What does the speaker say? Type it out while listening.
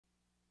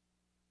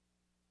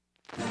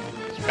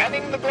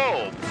Spanning the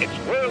globe,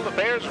 it's World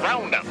Affairs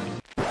Roundup.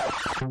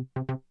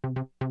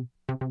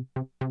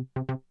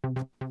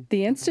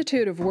 The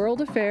Institute of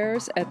World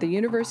Affairs at the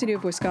University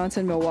of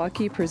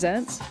Wisconsin-Milwaukee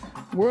presents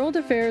World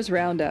Affairs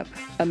Roundup,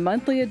 a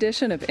monthly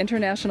edition of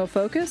International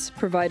Focus,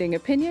 providing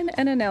opinion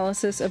and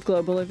analysis of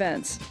global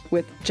events,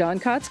 with John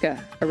Katzka,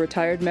 a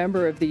retired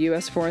member of the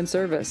U.S. Foreign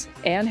Service,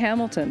 Ann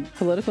Hamilton,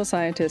 political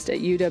scientist at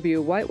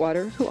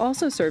UW-Whitewater, who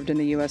also served in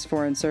the U.S.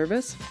 Foreign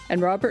Service,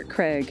 and Robert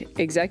Kraig,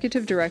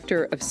 executive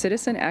director of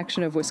Citizen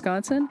Action of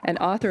Wisconsin and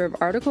author of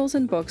articles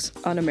and books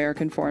on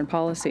American foreign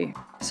policy.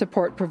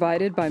 Support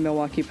provided by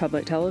Milwaukee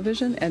Public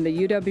Television and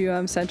the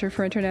UWM Center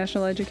for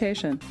International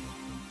Education.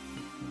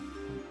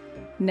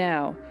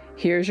 Now,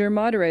 here's your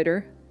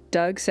moderator,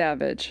 Doug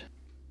Savage.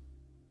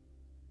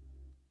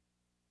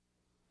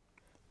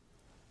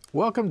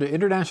 Welcome to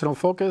International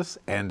Focus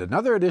and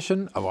another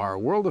edition of our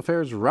World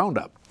Affairs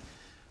Roundup.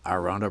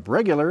 Our Roundup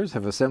regulars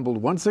have assembled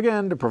once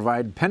again to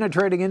provide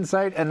penetrating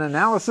insight and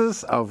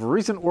analysis of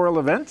recent world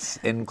events,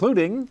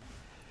 including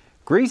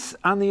Greece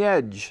on the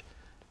edge,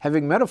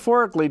 having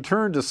metaphorically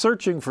turned to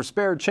searching for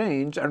spare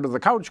change under the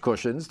couch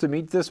cushions to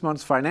meet this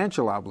month's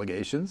financial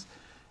obligations.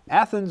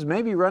 Athens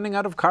may be running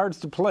out of cards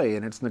to play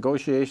in its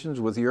negotiations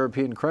with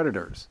European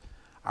creditors.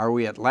 Are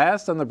we at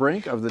last on the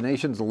brink of the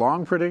nation's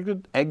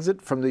long-predicted exit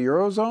from the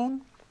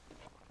Eurozone?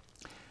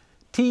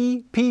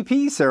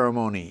 TPP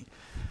ceremony.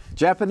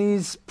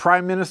 Japanese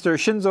Prime Minister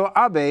Shinzo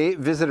Abe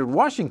visited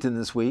Washington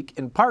this week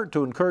in part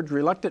to encourage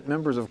reluctant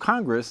members of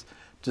Congress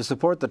to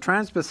support the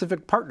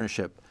Trans-Pacific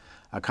Partnership,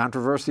 a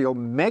controversial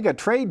mega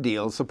trade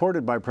deal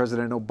supported by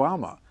President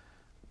Obama.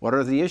 What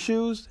are the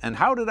issues and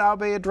how did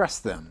Abe address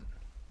them?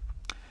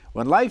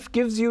 When life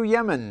gives you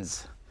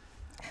Yemens.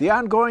 The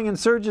ongoing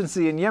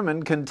insurgency in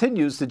Yemen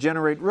continues to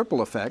generate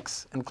ripple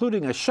effects,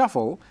 including a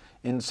shuffle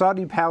in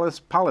Saudi palace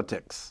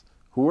politics.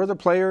 Who are the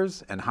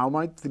players and how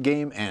might the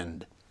game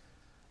end?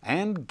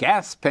 And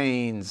gas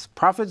pains.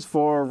 Profits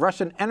for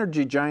Russian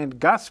energy giant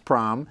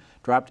Gazprom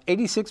dropped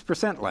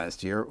 86%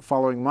 last year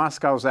following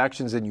Moscow's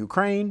actions in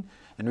Ukraine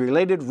and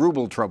related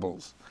ruble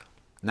troubles.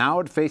 Now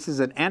it faces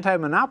an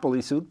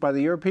anti-monopoly suit by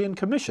the European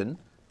Commission.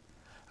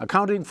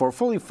 Accounting for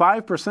fully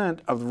 5%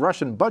 of the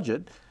Russian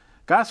budget,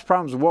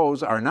 Gazprom's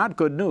woes are not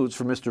good news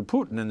for Mr.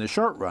 Putin in the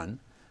short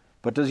run.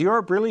 But does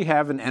Europe really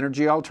have an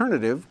energy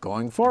alternative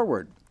going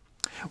forward?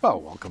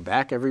 Well, welcome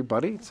back,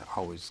 everybody. It's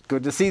always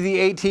good to see the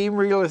A-team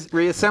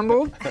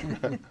reassembled.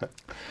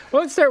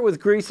 Well, let's start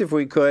with Greece, if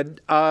we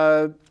could.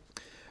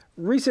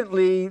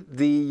 Recently,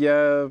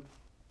 the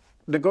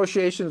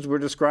negotiations were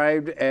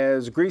described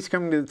as Greece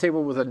coming to the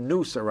table with a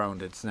noose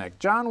around its neck.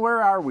 John,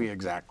 where are we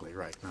exactly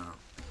right now?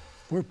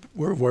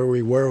 We're where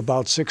we were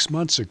about 6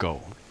 months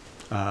ago.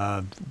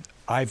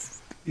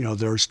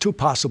 There's two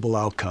possible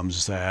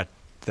outcomes that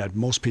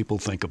most people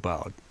think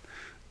about.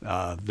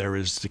 There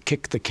is to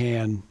kick the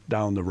can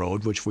down the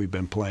road, which we've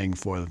been playing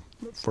for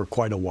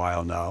quite a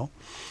while now.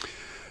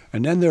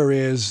 And then there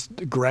is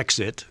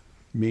Grexit,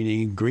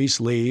 meaning Greece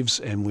leaves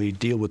and we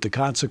deal with the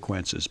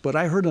consequences. But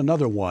I heard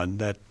another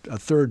one, a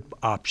third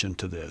option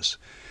to this.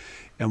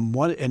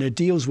 And it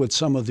deals with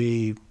some of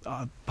the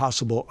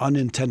possible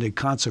unintended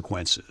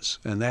consequences,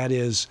 and that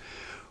is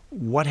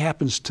what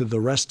happens to the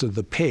rest of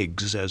the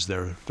pigs, as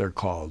they're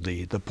called,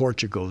 the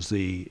Portugals,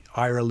 the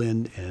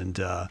Ireland,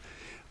 and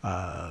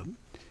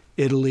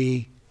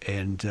Italy,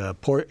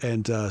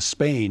 and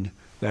Spain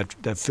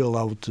that fill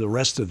out the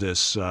rest of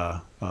this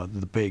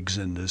the pigs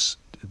in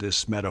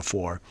this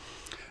metaphor,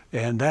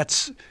 and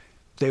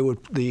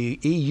the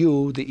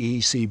EU, the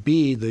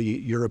ECB, the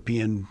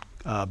European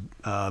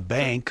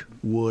bank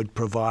would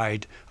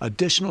provide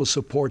additional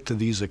support to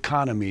these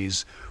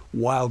economies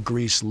while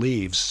Greece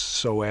leaves,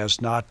 so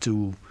as not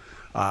to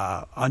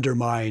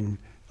undermine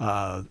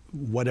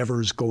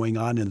whatever's going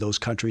on in those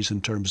countries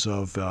in terms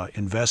of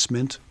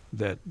investment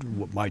that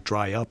might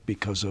dry up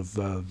because of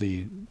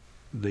the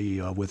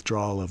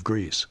withdrawal of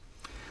Greece.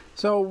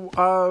 So,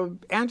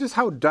 and just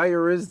how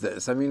dire is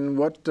this? I mean,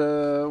 what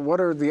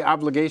are the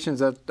obligations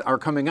that are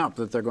coming up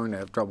that they're going to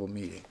have trouble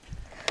meeting?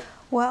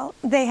 Well,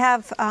 they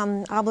have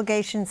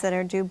obligations that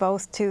are due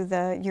both to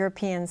the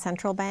European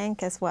Central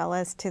Bank as well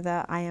as to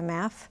the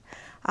IMF.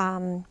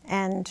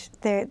 And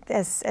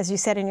as you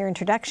said in your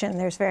introduction,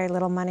 there's very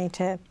little money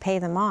to pay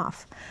them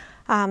off.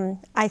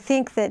 I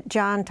think that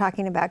John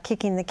talking about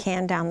kicking the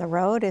can down the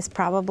road is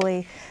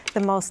probably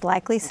the most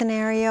likely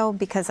scenario,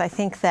 because I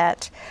think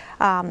that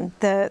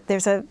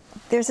there's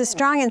a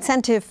strong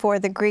incentive for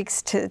the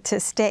Greeks to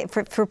stay,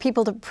 for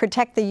people to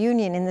protect the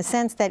Union, in the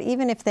sense that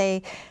even if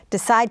they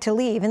decide to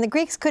leave, and the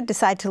Greeks could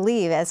decide to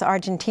leave, as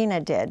Argentina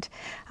did,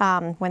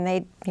 when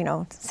they,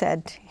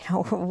 said,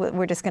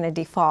 we're just going to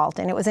default.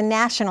 And it was a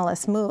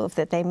nationalist move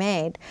that they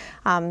made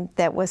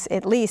that was,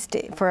 at least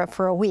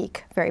for a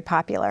week, very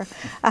popular.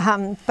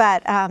 I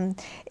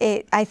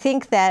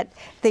think that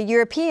the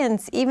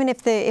Europeans, even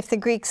if the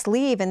Greeks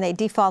leave and they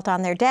default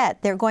on their debt,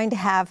 they're going to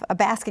have a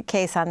basket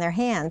case on their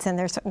hands, and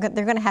they're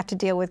going to have to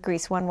deal with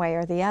Greece one way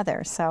or the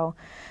other. So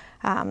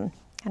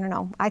I don't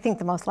know. I think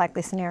the most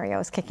likely scenario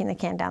is kicking the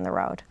can down the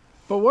road.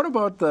 But what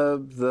about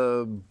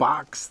the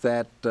box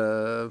that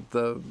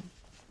the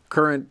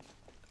current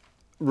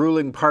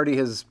ruling party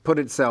has put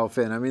itself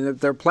in? I mean,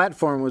 their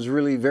platform was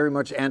really very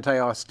much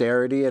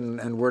anti-austerity,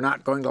 and we're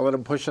not going to let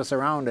them push us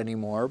around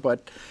anymore.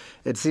 But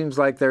it seems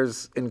like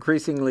there's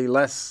increasingly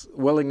less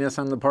willingness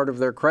on the part of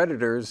their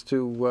creditors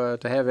to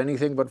have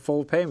anything but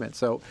full payment.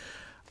 So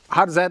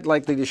how does that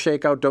likely to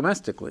shake out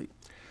domestically?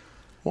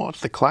 Well,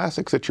 it's the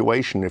classic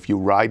situation if you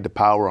ride to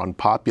power on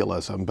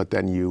populism, but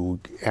then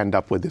you end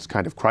up with this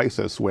kind of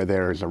crisis where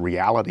there's a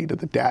reality to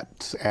the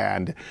debts,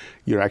 and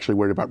you're actually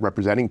worried about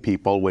representing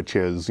people, which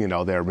is, you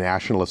know, their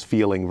nationalist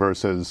feeling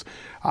versus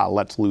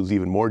let's lose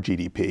even more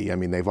GDP. I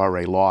mean, they've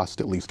already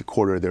lost at least a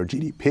quarter of their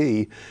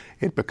GDP.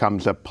 It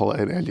becomes I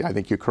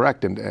think you're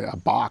correct, a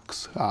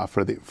box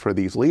for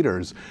these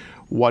leaders.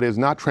 What is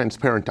not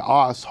transparent to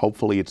us,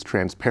 hopefully it's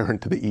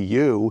transparent to the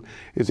EU,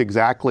 is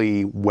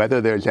exactly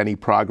whether there's any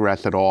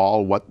progress at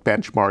all, what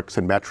benchmarks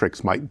and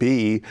metrics might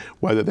be,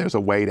 whether there's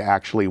a way to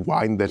actually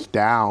wind this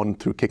down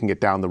through kicking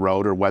it down the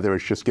road, or whether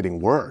it's just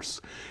getting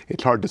worse.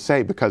 It's hard to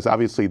say, because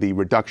obviously the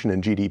reduction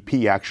in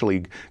GDP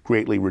actually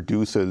greatly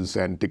reduces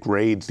and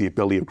degrades the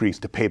ability of Greece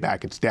to pay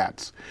back its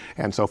debts.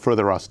 And so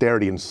further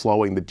austerity and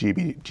slowing the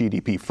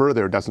GDP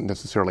further doesn't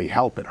necessarily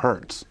help, it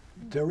hurts.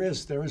 There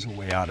is a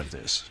way out of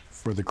this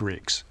for the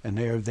Greeks, and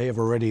they have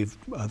already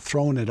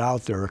thrown it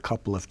out there a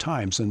couple of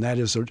times, and that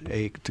is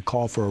to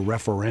call for a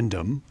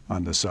referendum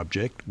on the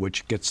subject,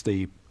 which gets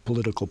the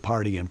political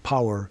party in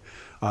power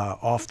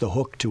off the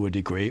hook to a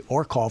degree,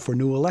 or call for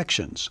new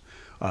elections.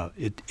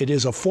 It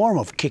is a form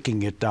of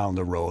kicking it down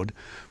the road,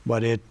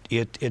 but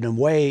in a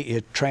way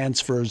it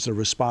transfers the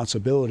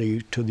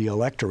responsibility to the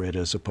electorate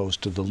as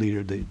opposed to the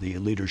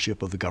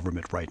leadership of the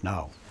government right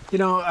now. You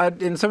know,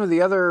 in some of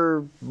the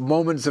other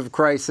moments of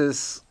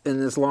crisis in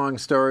this long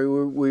story,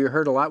 we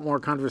heard a lot more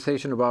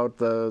conversation about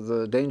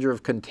the danger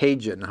of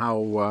contagion,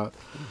 how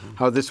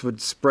this would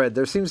spread.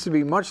 There seems to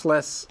be much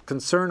less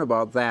concern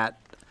about that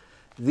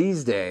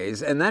these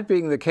days. And that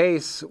being the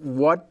case,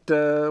 what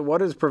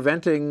is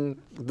preventing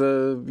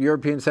the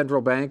European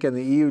Central Bank and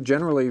the EU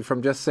generally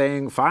from just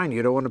saying, fine,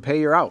 you don't want to pay,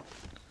 you're out?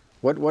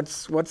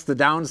 What's the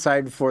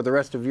downside for the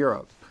rest of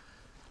Europe?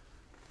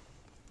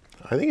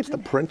 I think it's the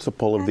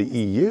principle of the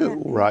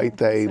EU, right?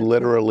 They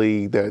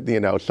literally,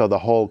 so the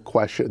whole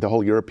question, the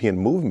whole European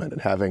movement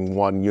and having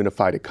one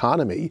unified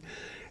economy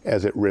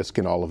is at risk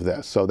in all of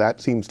this. So that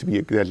seems to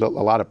be, there's a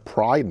lot of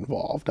pride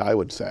involved, I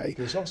would say.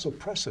 There's also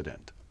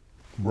precedent.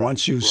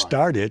 Once you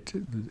start it,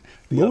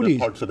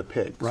 Moody's, other parts of the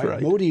pigs,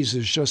 right? Moody's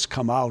has just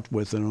come out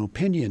with an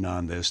opinion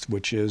on this,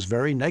 which is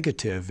very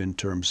negative in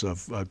terms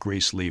of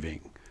Greece leaving,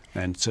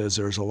 and says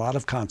there's a lot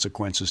of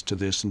consequences to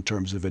this in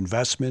terms of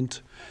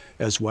investment,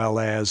 as well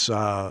as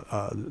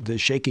the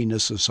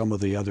shakiness of some of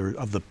the other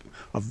of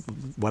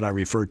what I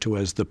refer to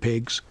as the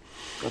pigs.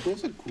 But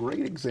there's a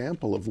great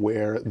example of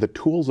where the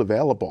tools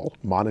available,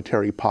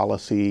 monetary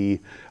policy,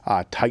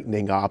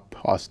 tightening up,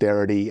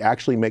 austerity,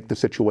 actually make the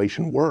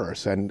situation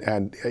worse.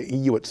 And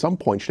EU at some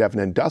point should have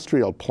an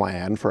industrial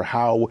plan for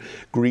how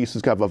Greece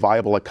is going to have a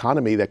viable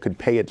economy that could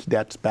pay its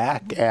debts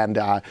back and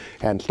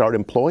start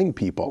employing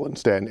people and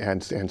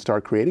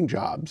start creating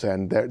jobs.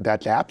 And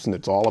that's absent.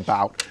 It's all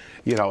about,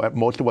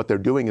 most of what they're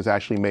doing is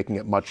actually making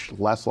it much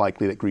less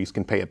likely that Greece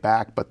can pay it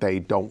back, but they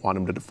don't want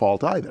them to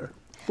default either.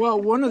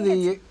 Well, one of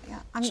the...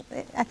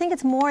 I think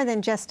it's more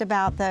than just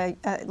about the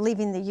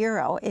leaving the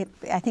euro.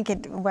 I think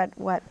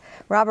what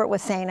Robert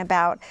was saying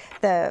about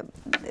the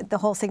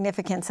whole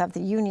significance of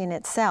the union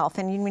itself,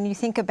 and when you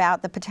think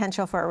about the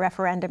potential for a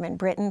referendum in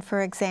Britain,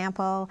 for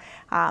example,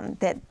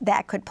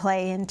 that could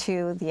play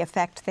into the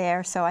effect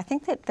there. So I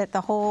think that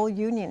the whole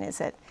union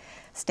is at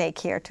stake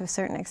here to a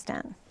certain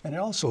extent. And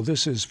also,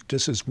 this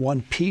is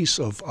one piece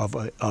of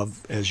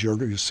as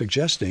you're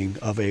suggesting,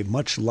 of a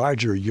much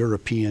larger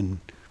European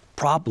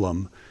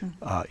problem.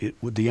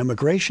 With the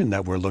immigration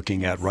that we're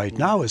looking at right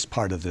now is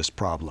part of this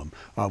problem.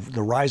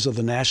 The rise of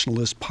the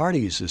nationalist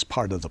parties is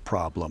part of the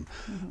problem.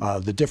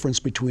 The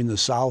difference between the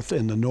South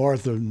and the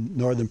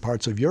northern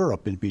parts of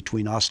Europe, and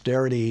between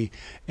austerity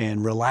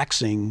and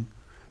relaxing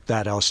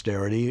that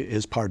austerity,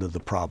 is part of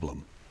the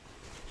problem.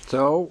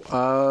 So,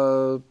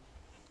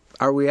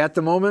 are we at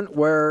the moment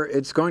where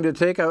it's going to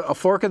take a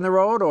fork in the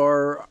road,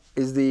 or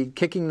is the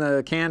kicking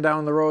the can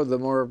down the road the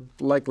more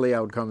likely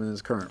outcome in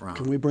this current round?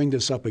 Can we bring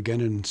this up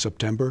again in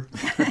September?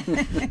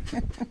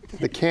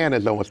 The can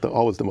is always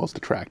the most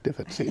attractive,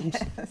 it seems.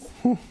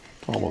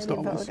 Almost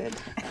always.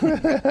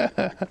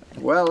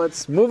 Well,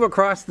 let's move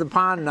across the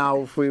pond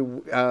now, if we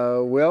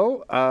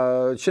will.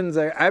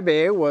 Shinzo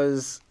Abe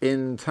was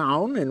in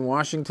town in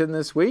Washington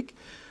this week,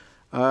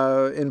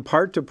 in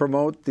part to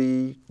promote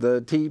the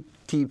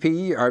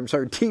TPP,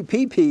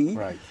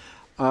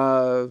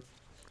 right.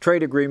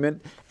 Trade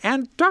agreement,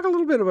 and talk a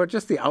little bit about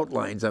just the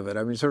outlines of it.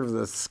 I mean, sort of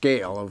the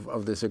scale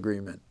of this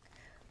agreement.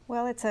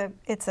 Well, it's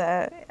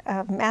a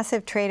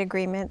massive trade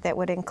agreement that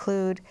would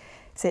include,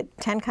 is it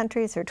 10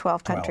 countries or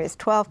 12 countries?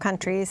 12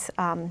 countries,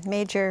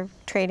 major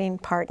trading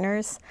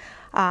partners,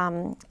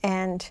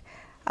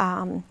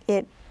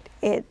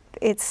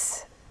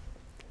 it's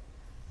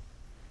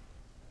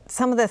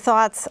some of the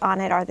thoughts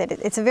on it are that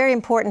it's a very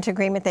important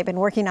agreement. They've been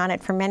working on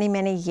it for many,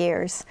 many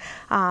years.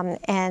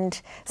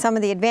 And some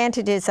of the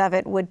advantages of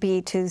it would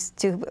be to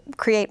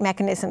create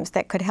mechanisms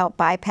that could help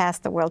bypass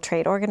the World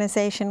Trade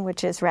Organization,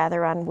 which is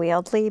rather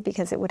unwieldy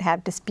because it would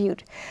have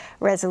dispute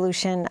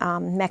resolution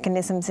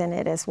mechanisms in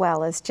it, as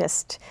well as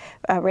just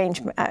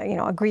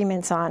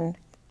agreements on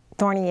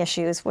thorny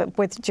issues.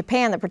 With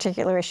Japan, the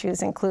particular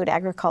issues include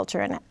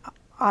agriculture and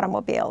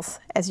automobiles,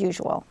 as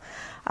usual.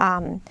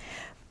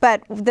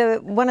 But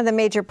one of the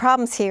major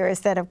problems here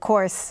is that, of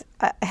course,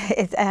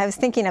 I was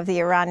thinking of the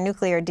Iran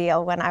nuclear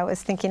deal when I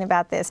was thinking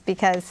about this,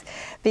 because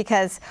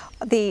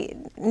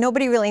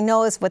nobody really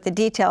knows what the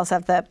details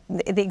of the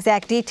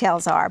exact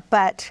details are,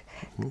 but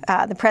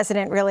the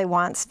president really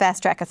wants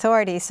fast-track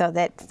authority so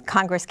that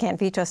Congress can't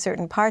veto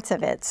certain parts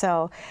of it.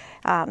 So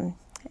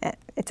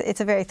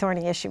it's a very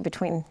thorny issue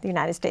between the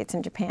United States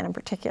and Japan in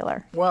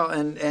particular. Well,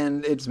 and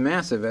it's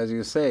massive, as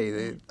you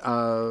say.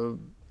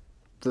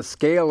 The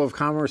scale of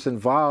commerce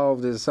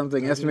involved is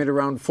something estimated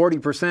around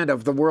 40%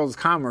 of the world's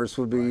commerce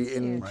would be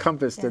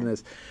encompassed in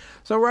this.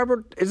 So,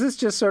 Robert, is this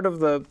just sort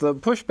of the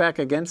pushback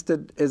against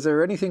it? Is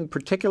there anything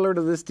particular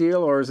to this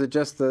deal, or is it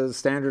just the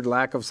standard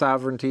lack of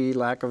sovereignty,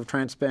 lack of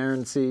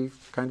transparency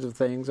kinds of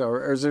things?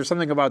 Or is there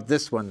something about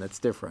this one that's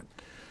different?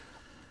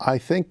 I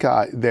think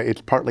that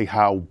it's partly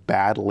how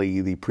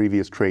badly the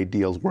previous trade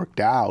deals worked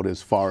out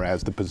as far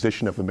as the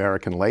position of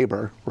American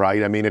labor,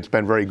 right? I mean, it's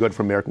been very good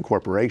for American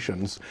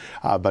corporations,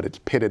 but it's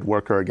pitted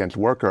worker against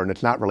worker, and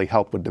it's not really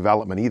helped with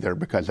development either,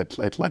 because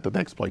it's led to the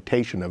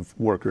exploitation of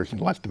workers in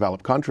less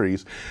developed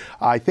countries.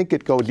 I think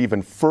it goes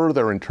even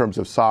further in terms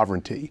of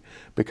sovereignty,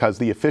 because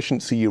the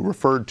efficiency you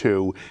referred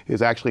to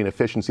is actually an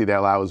efficiency that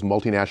allows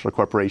multinational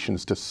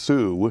corporations to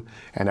sue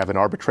and have an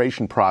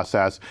arbitration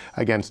process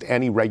against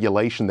any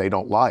regulation they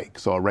don't like.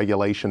 So a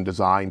regulation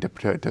designed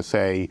to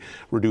say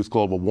reduce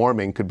global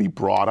warming could be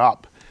brought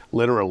up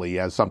literally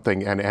as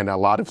something, and a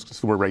lot of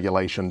consumer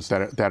regulations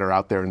that are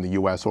out there in the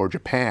US or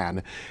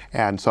Japan.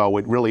 And so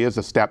it really is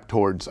a step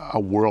towards a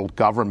world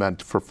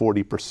government for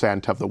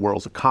 40% of the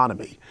world's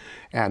economy.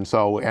 And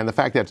the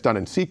fact that it's done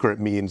in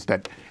secret means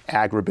that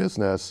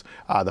agribusiness,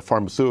 the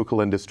pharmaceutical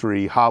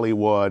industry,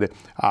 Hollywood,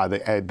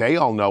 they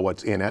all know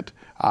what's in it,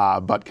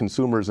 but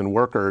consumers and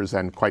workers,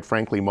 and quite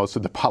frankly, most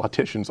of the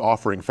politicians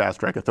offering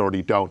fast-track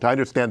authority don't. I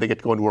understand they get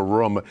to go into a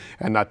room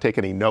and not take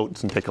any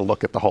notes and take a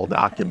look at the whole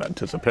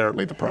document, is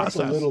apparently the process.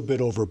 That's a little bit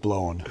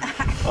overblown.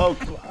 Oh,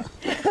 come on.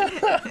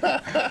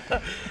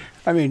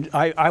 I mean,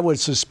 I would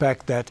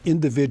suspect that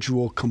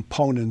individual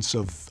components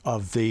that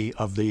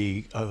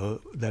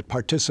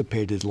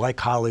participated, like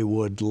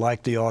Hollywood,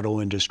 like the auto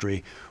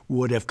industry,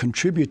 would have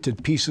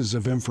contributed pieces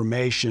of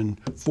information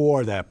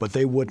for that, but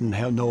they wouldn't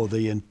know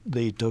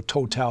the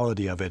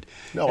totality of it.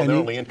 No, and they're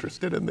only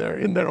interested in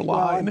their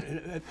line,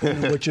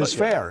 which is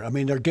fair. I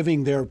mean, they're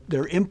giving their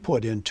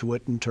input into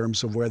it in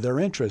terms of where their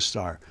interests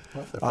are.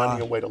 Well, if they're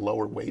finding a way to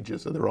lower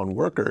wages of their own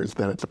workers,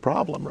 then it's a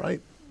problem,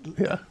 right?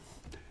 Yeah.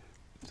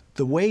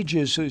 The wage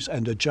issues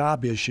and the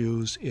job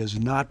issues is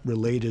not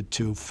related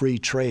to free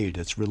trade.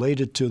 It's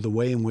related to the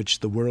way in which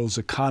the world's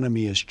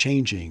economy is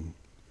changing.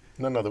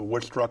 No,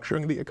 we're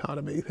structuring the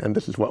economy, and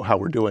this is how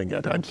we're doing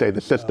it. I'd say the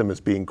system is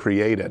being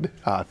created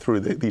through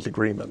these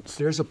agreements.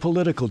 There's a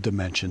political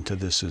dimension to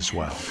this as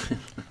well.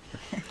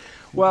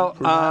 Well,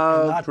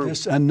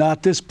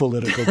 not this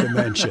political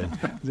dimension.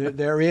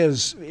 There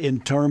is,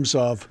 in terms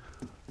of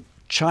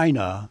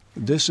China,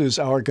 this is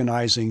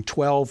organizing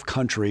 12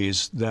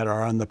 countries that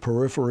are on the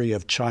periphery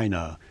of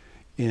China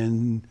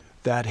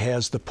that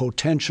has the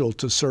potential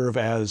to serve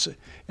as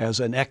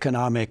an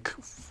economic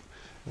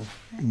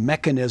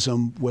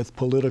mechanism with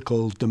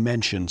political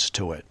dimensions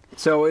to it.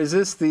 So is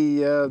this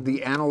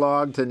the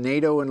analog to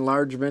NATO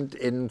enlargement,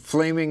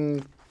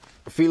 inflaming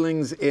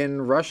feelings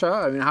in Russia?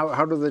 I mean,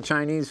 how do the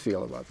Chinese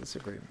feel about this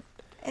agreement?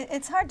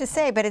 It's hard to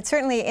say, but it's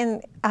certainly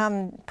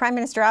Prime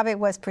Minister Abe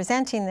was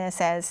presenting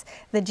this as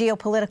the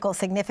geopolitical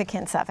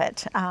significance of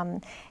it,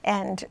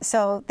 and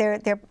so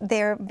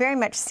they're very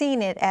much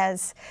seeing it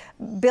as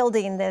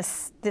building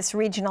this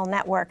regional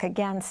network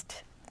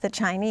against the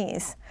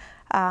Chinese,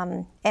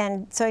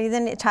 and so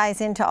then it ties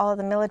into all of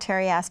the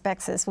military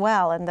aspects as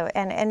well,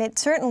 and it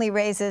certainly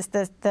raises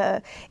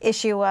the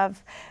issue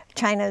of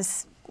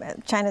China's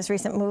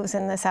recent moves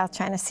in the South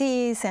China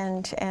Seas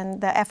and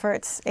the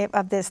efforts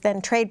of this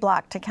then trade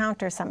bloc to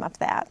counter some of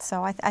that.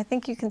 So I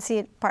think you can see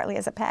it partly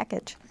as a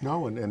package.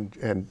 No,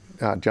 and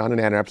John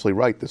and Ann are absolutely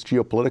right. This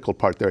geopolitical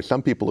part, there are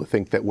some people who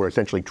think that we're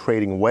essentially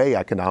trading away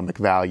economic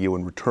value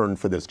in return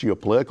for this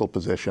geopolitical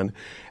position.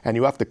 And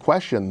you have to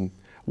question,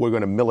 we're going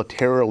to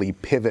militarily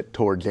pivot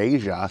towards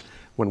Asia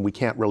when we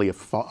can't really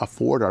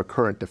afford our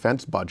current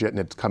defense budget, and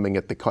it's coming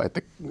at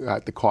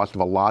the cost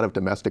of a lot of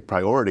domestic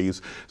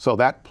priorities. So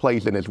that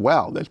plays in as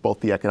well. There's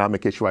both the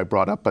economic issue I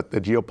brought up, but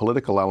the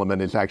geopolitical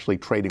element is actually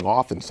trading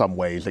off in some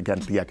ways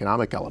against the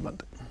economic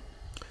element.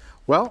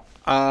 Well,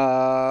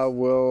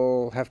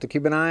 we'll have to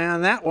keep an eye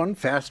on that one,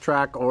 fast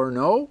track or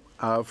no.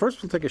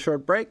 First, we'll take a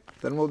short break,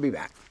 then we'll be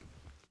back.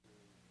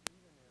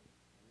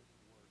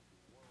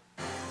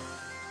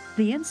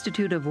 The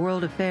Institute of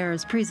World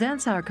Affairs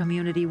presents our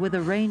community with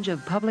a range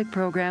of public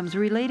programs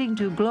relating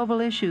to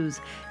global issues,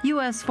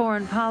 U.S.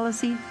 foreign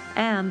policy,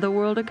 and the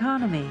world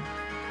economy.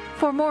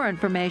 For more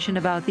information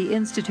about the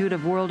Institute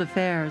of World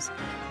Affairs,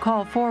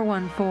 call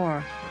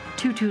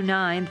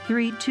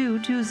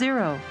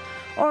 414-229-3220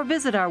 or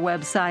visit our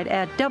website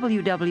at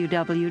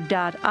www.iwa.uwm.edu.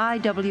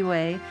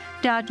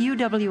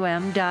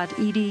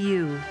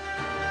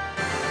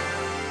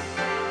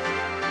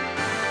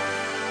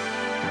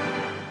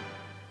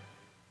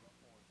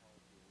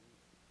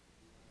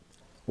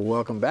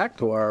 Welcome back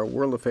to our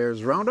World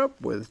Affairs Roundup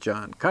with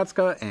John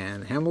Katzka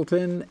and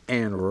Hamilton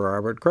and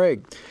Robert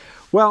Kraig.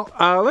 Well,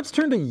 let's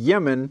turn to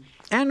Yemen,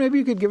 and maybe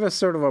you could give us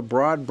sort of a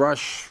broad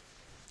brush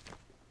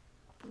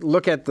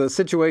look at the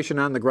situation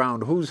on the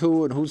ground. Who's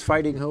who and who's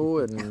fighting who,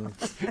 and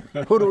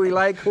who do we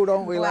like, who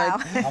don't we like?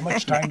 How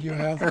much time do you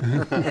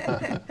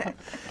have?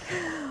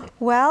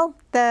 Well,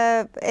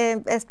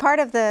 as part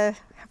of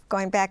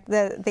going back,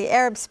 the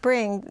Arab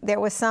Spring, there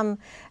was some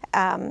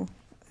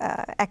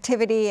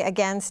activity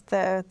against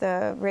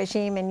the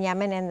regime in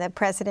Yemen, and the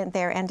president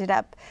there ended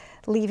up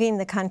leaving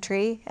the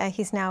country.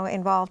 He's now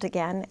involved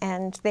again,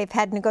 and they've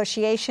had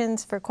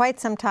negotiations for quite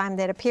some time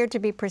that appeared to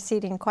be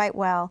proceeding quite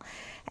well,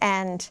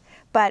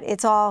 but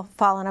it's all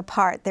fallen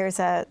apart. There's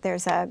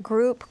a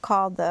group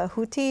called the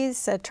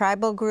Houthis, a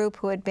tribal group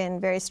who had been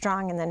very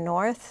strong in the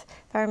north,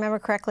 if I remember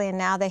correctly, and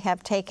now they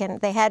had taken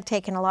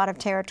a lot of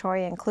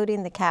territory,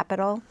 including the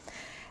capital.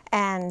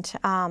 And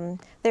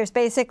there's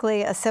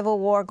basically a civil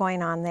war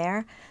going on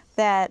there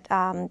that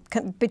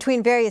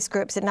between various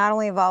groups. It not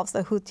only involves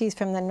the Houthis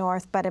from the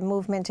north, but a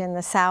movement in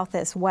the south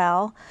as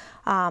well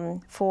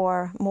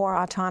for more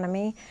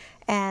autonomy.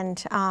 And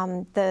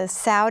the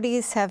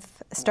Saudis have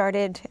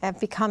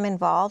become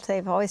involved.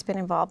 They've always been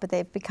involved, but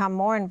they've become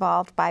more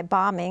involved by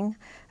bombing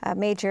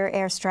major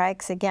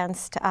airstrikes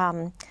against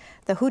the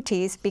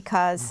Houthis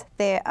because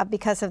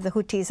of the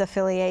Houthis'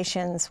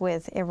 affiliations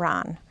with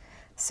Iran.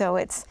 So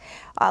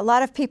a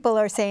lot of people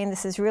are saying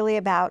this is really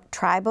about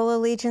tribal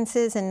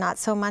allegiances and not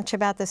so much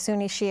about the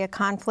Sunni-Shia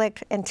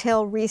conflict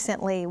until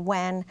recently,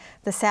 when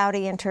the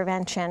Saudi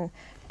intervention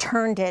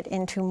turned it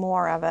into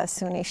more of a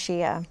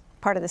Sunni-Shia,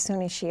 part of the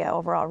Sunni-Shia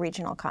overall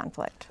regional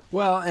conflict.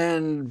 Well,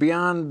 and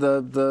beyond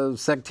the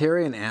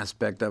sectarian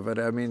aspect of it,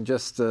 I mean,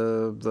 just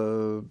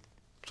the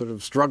sort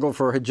of struggle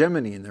for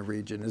hegemony in the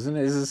region, isn't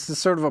it? Is this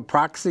sort of a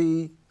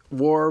proxy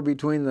war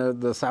between the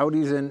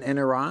Saudis and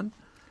Iran?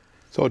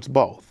 So it's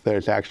both.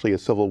 There's actually a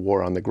civil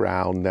war on the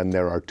ground, then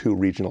there are two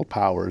regional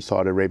powers,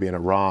 Saudi Arabia and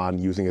Iran,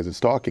 using as a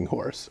stalking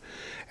horse.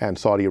 And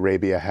Saudi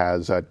Arabia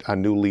has a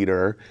new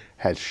leader,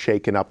 has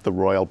shaken up the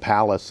royal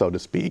palace, so to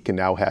speak, and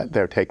now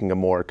they're taking a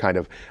more kind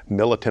of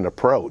militant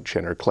approach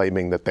and are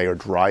claiming that they are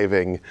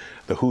driving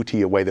the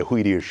Houthi away. The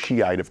Houthi is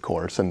Shiite, of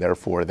course, and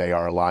therefore they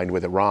are aligned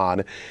with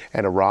Iran.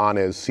 And Iran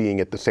is seeing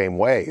it the same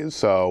way.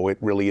 So it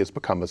really has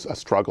become a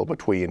struggle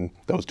between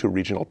those two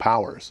regional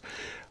powers.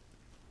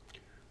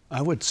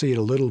 I would see it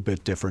a little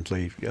bit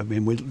differently. I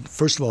mean,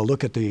 first of all,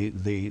 look at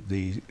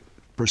the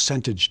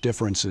percentage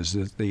differences.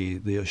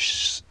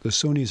 The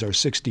Sunnis are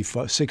 60 to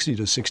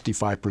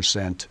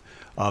 65%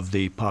 of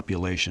the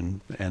population,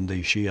 and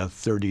the Shia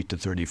 30 to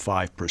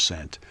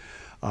 35%.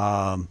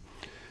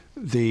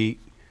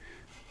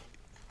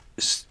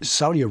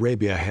 Saudi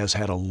Arabia has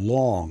had a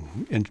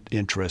long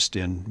interest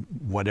in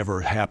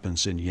whatever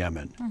happens in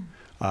Yemen.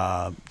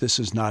 This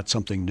is not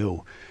something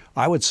new.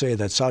 I would say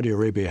that Saudi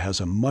Arabia has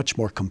a much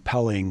more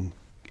compelling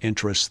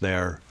interest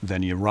there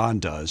than Iran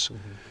does,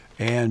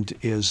 and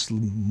is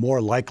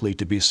more likely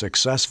to be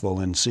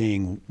successful in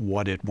seeing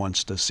what it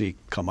wants to see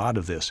come out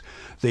of this.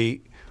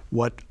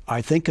 What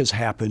I think has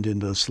happened in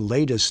the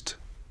latest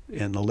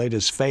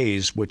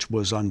phase, which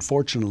was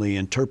unfortunately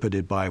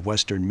interpreted by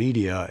Western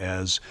media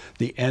as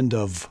the end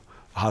of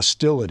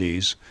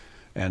hostilities,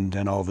 and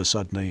then all of a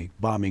sudden the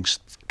bombings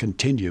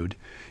continued,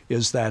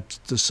 is that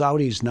the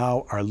Saudis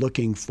now are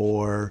looking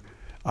for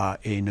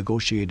a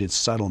negotiated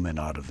settlement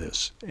out of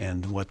this.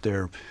 And what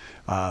they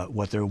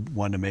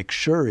want to make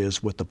sure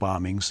is with the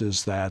bombings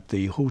is that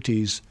the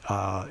Houthis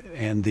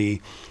and the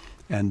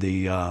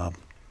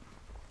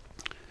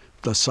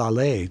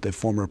Saleh, the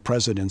former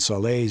President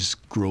Saleh's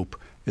group,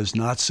 is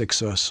not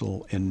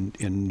successful in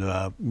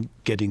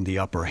getting the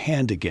upper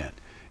hand again.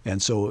 And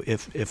so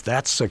if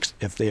that's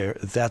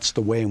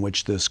the way in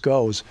which this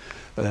goes,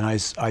 then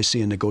I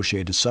see a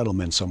negotiated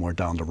settlement somewhere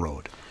down the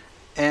road.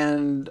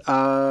 And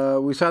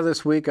we saw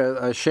this week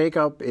a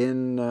shake-up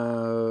in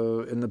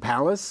the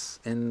palace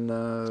in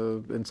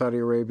Saudi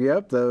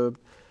Arabia. The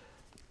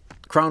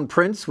crown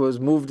prince was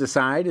moved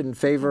aside in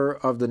favor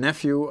of the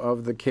nephew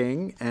of the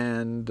king,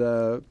 and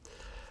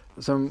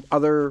some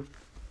other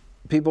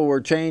people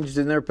were changed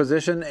in their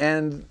position.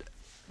 And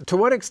to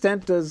what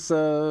extent does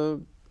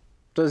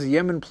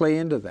Yemen play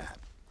into that?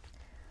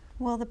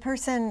 Well, the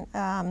person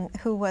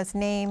who was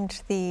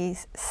named the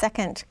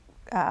second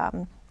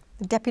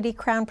deputy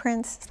crown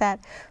prince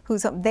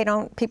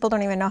people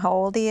don't even know how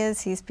old he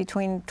is. He's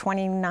between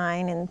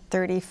 29 and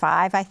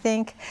 35, I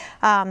think,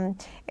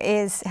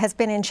 has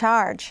been in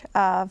charge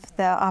of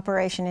the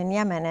operation in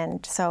Yemen,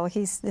 and so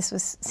this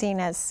was seen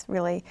as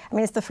really, I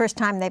mean, it's the first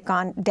time they've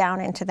gone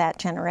down into that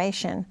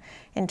generation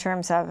in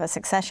terms of a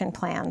succession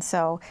plan.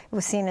 So it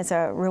was seen as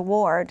a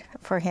reward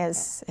for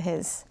his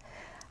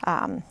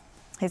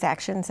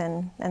actions,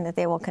 and that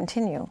they will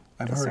continue.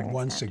 I've heard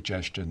one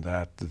suggestion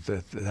that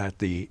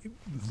the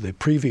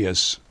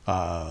previous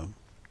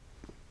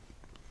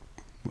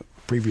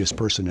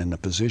person in the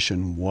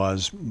position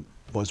was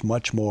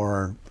much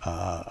more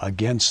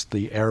against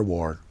the air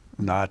war.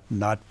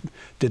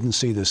 Didn't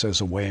see this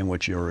as a way in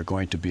which you were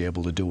going to be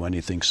able to do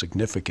anything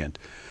significant,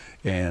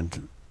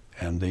 and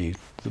the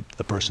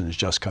person who's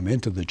just come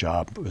into the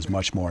job was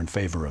much more in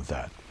favor of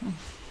that.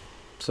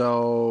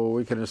 So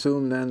we can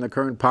assume then the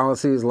current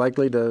policy is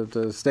likely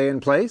to stay in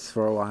place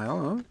for a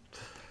while, huh?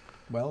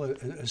 Well,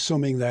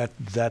 assuming that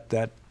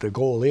the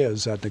goal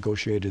is that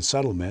negotiated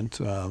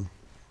settlement,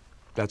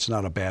 that's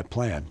not a bad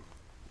plan.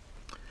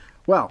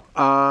 Well,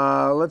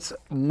 let's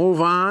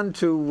move on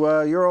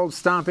to your old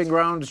stomping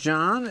grounds,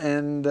 John,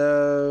 and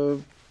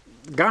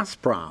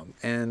Gazprom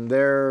and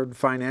their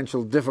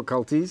financial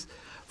difficulties.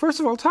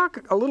 First of all,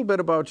 talk a little bit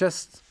about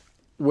just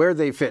where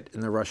they fit in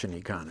the Russian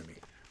economy.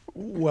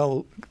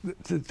 Well,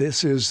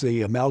 this is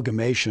the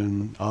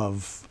amalgamation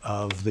of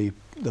the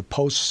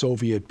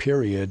post-Soviet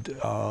period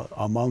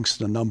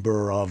amongst a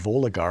number of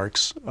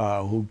oligarchs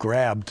who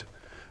grabbed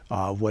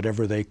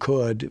whatever they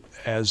could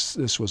as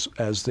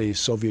the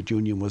Soviet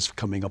Union was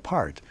coming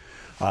apart.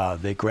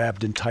 They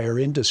grabbed entire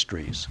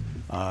industries.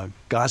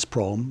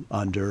 Gazprom,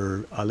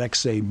 under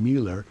Alexei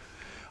Miller,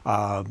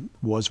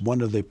 was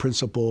one of the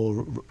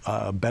principal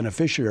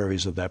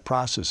beneficiaries of that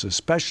process,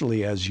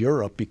 especially as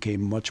Europe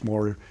became much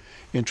more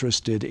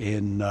interested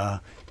in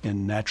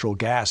natural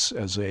gas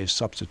as a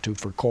substitute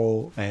for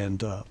coal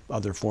and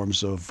other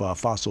forms of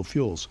fossil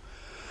fuels.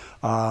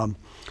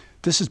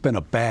 This has been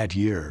a bad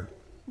year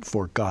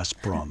for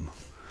Gazprom.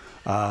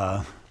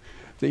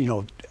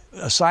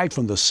 Aside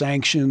from the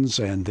sanctions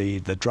and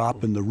the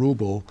drop in the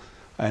ruble,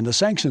 and the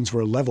sanctions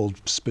were leveled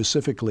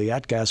specifically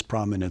at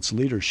Gazprom and its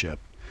leadership.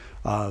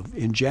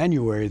 In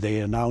January, they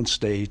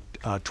announced a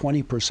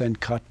 20%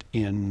 cut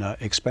in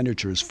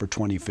expenditures for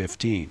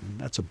 2015.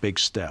 That's a big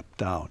step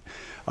down.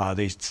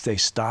 They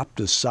stopped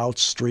the South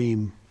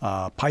Stream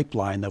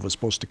pipeline that was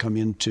supposed to come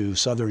into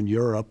southern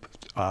Europe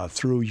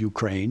through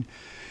Ukraine.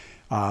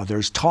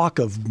 There's talk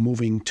of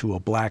moving to a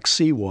Black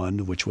Sea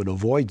one, which would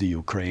avoid the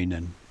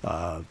Ukraine,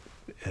 but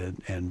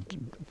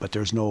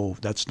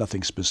that's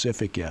nothing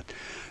specific yet.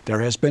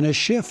 There has been a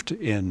shift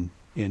in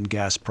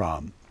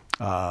Gazprom.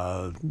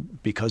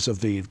 Because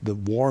of the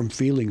warm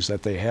feelings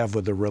that they have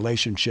with the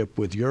relationship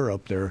with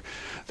Europe, they're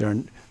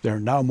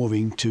now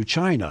moving to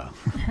China.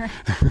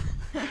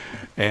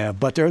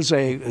 But there's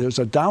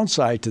a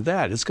downside to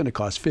that. It's going to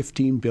cost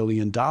 $15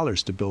 billion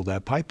to build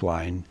that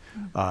pipeline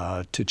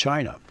to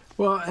China.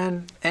 Well,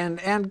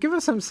 and give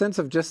us some sense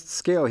of just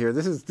scale here.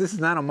 This is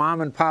not a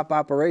mom and pop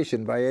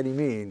operation by any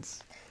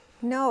means.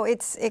 No,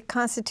 it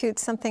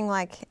constitutes something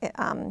like.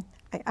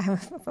 I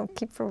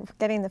keep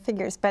forgetting the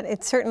figures, but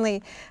it's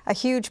certainly a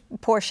huge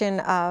portion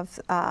of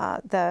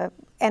the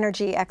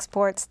energy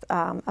exports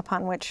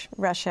upon which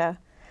Russia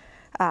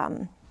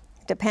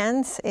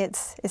depends.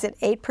 Is it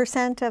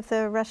 8% of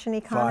the Russian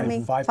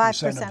economy?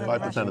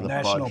 5% of the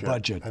national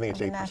budget. I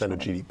think it's 8% of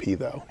GDP,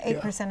 though.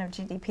 8% of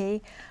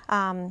GDP.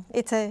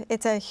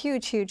 It's a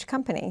huge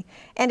company,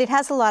 and it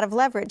has a lot of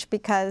leverage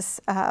because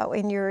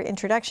in your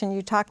introduction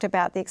you talked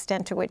about the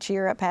extent to which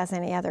Europe has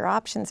any other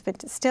options,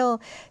 but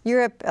still,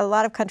 a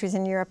lot of countries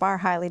in Europe are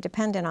highly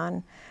dependent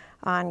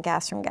on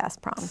gas from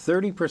Gazprom.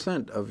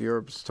 30% of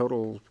Europe's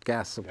total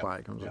gas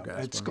supply comes from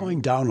Gazprom. It's going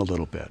down a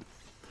little bit.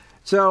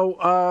 So,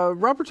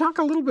 Robert, talk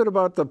a little bit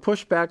about the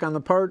pushback on the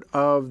part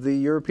of the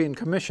European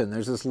Commission.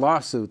 There's this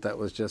lawsuit that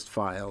was just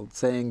filed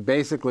saying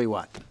basically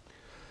what?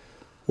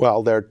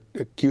 Well, they're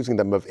accusing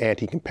them of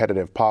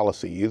anti-competitive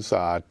policies,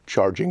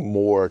 charging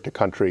more to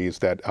countries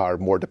that are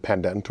more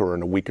dependent or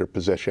in a weaker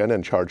position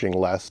and charging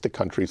less to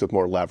countries with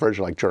more leverage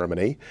like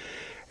Germany.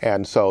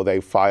 And so they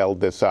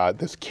filed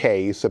this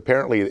case.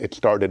 Apparently it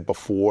started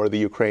before the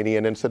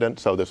Ukrainian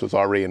incident, so this was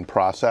already in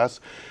process.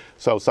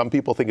 So some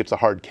people think it's a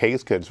hard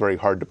case because it's very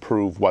hard to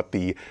prove what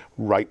the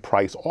right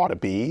price ought to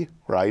be,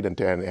 right?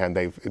 And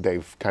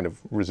they've kind of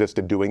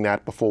resisted doing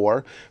that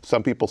before.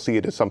 Some people see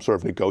it as some sort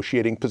of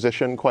negotiating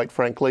position, quite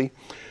frankly.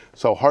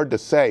 So hard to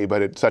say,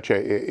 but it's such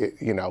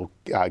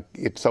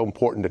it's so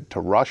important to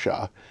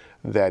Russia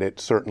that it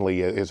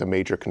certainly is a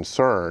major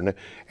concern.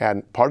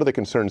 And part of the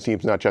concern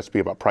seems not just to be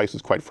about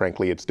prices, quite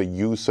frankly, it's the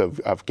use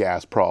of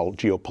Gazprom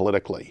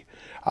geopolitically.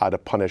 To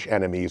punish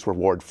enemies,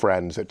 reward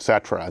friends,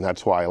 etc. And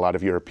that's why a lot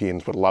of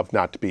Europeans would love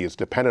not to be as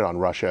dependent on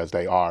Russia as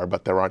they are,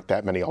 but there aren't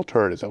that many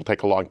alternatives. It'll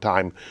take a long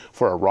time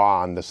for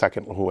Iran,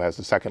 who has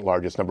the second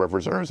largest number of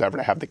reserves ever,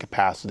 to have the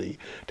capacity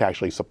to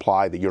actually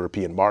supply the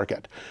European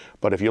market.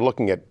 But if you're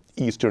looking at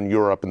Eastern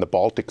Europe and the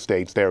Baltic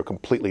states, they're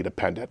completely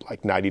dependent,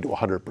 like 90 to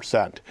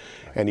 100%.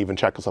 And even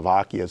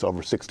Czechoslovakia is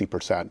over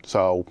 60%.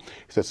 So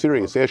it's a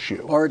serious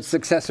issue. Or its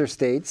successor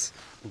states.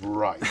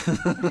 Right.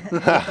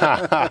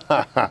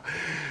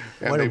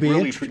 And they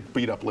really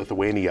beat up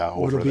Lithuania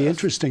over What'll be this.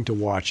 interesting to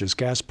watch is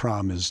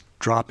Gazprom is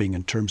dropping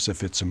in terms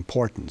of its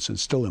importance.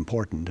 It's still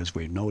important, as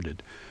we've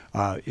noted.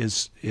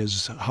 Is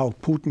how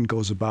Putin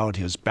goes about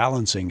his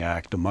balancing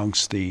act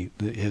amongst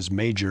his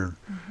major.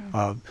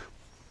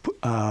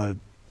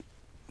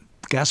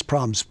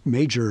 Gazprom's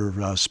major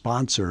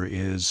sponsor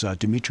is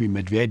Dmitry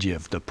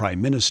Medvedev, the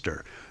prime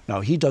minister. Now,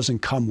 he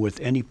doesn't come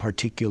with any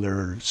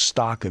particular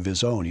stock of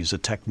his own. He's a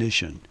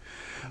technician.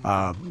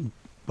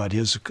 But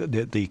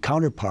the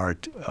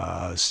counterpart,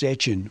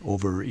 Sechin,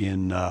 over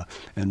in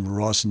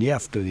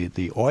Rosneft,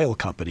 the oil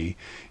company,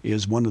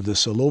 is one of the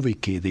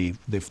Siloviki,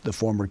 the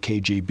former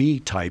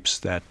KGB types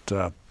that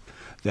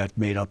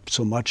made up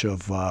so much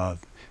of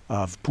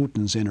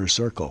Putin's inner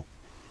circle.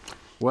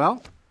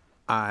 Well,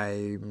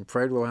 I'm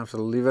afraid we'll have to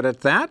leave it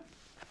at that.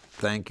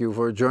 Thank you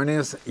for joining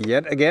us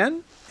yet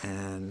again.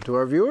 And to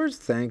our viewers,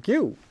 thank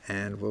you.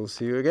 And we'll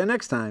see you again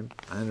next time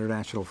on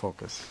International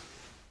Focus.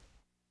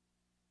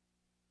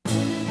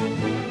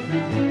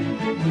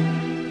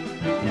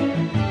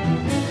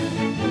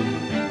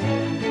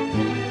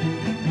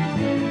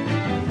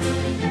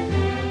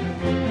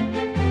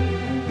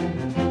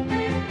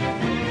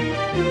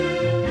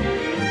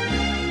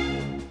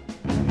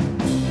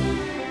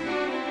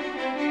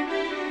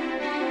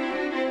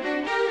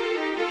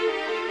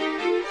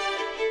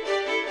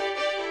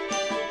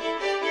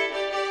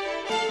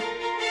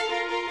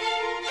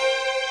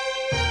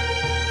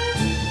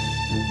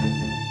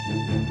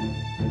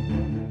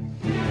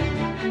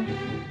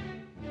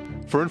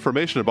 For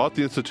information about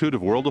the Institute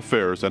of World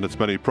Affairs and its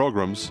many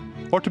programs,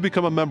 or to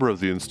become a member of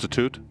the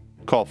Institute,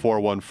 call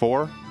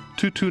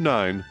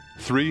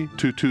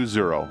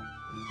 414-229-3220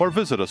 or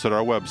visit us at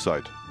our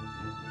website.